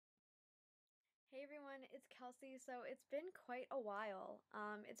Hey everyone, it's Kelsey. So it's been quite a while.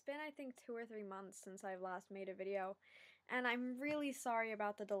 It's been I think 2 or 3 months since I've last made a video, and I'm really sorry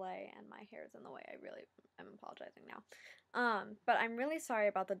about the delay and my hair's in the way. I really am apologizing now. But I'm really sorry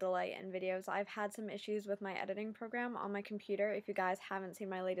about the delay in videos. I've had some issues with my editing program on my computer if you guys haven't seen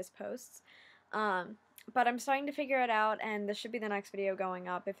my latest posts. Um, but I'm starting to figure it out, and this should be the next video going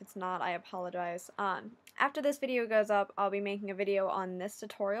up. If it's not, I apologize. After this video goes up, I'll be making a video on this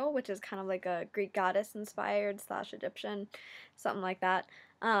tutorial, which is kind of like a Greek goddess inspired / Egyptian, something like that.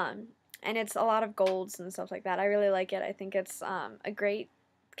 And it's a lot of golds and stuff like that. I really like it. I think it's a great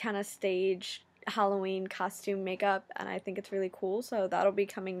kind of stage Halloween costume makeup, and I think it's really cool. So that'll be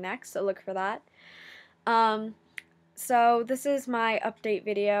coming next, so look for that. So this is my update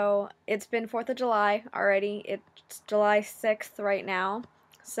video. It's been 4th of July already. It's July 6th right now.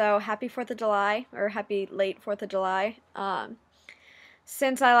 So happy 4th of July, or happy late 4th of July.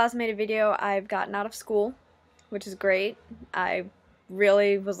 Since I last made a video, I've gotten out of school, which is great. I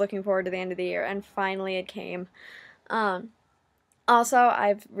really was looking forward to the end of the year, and finally it came. Also,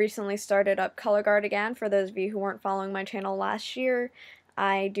 I've recently started up color guard again. For those of you who weren't following my channel last year,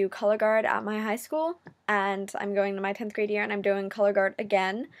 I do color guard at my high school, and I'm going to my 10th grade year, and I'm doing color guard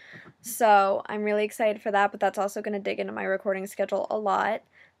again. So I'm really excited for that, but that's also going to dig into my recording schedule a lot.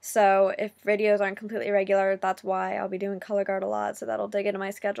 So if videos aren't completely regular, that's why I'll be doing color guard a lot, so that'll dig into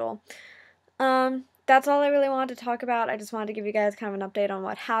my schedule. That's all I really wanted to talk about. I just wanted to give you guys kind of an update on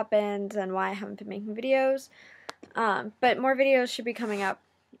what happened and why I haven't been making videos. But more videos should be coming up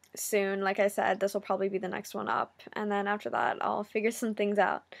soon. Like I said, this will probably be the next one up, and then after that I'll figure some things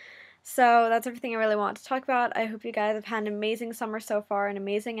out. So that's everything I really want to talk about. I hope you guys have had an amazing summer so far, an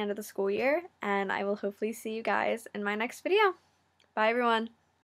amazing end of the school year, and I will hopefully see you guys in my next video. Bye everyone!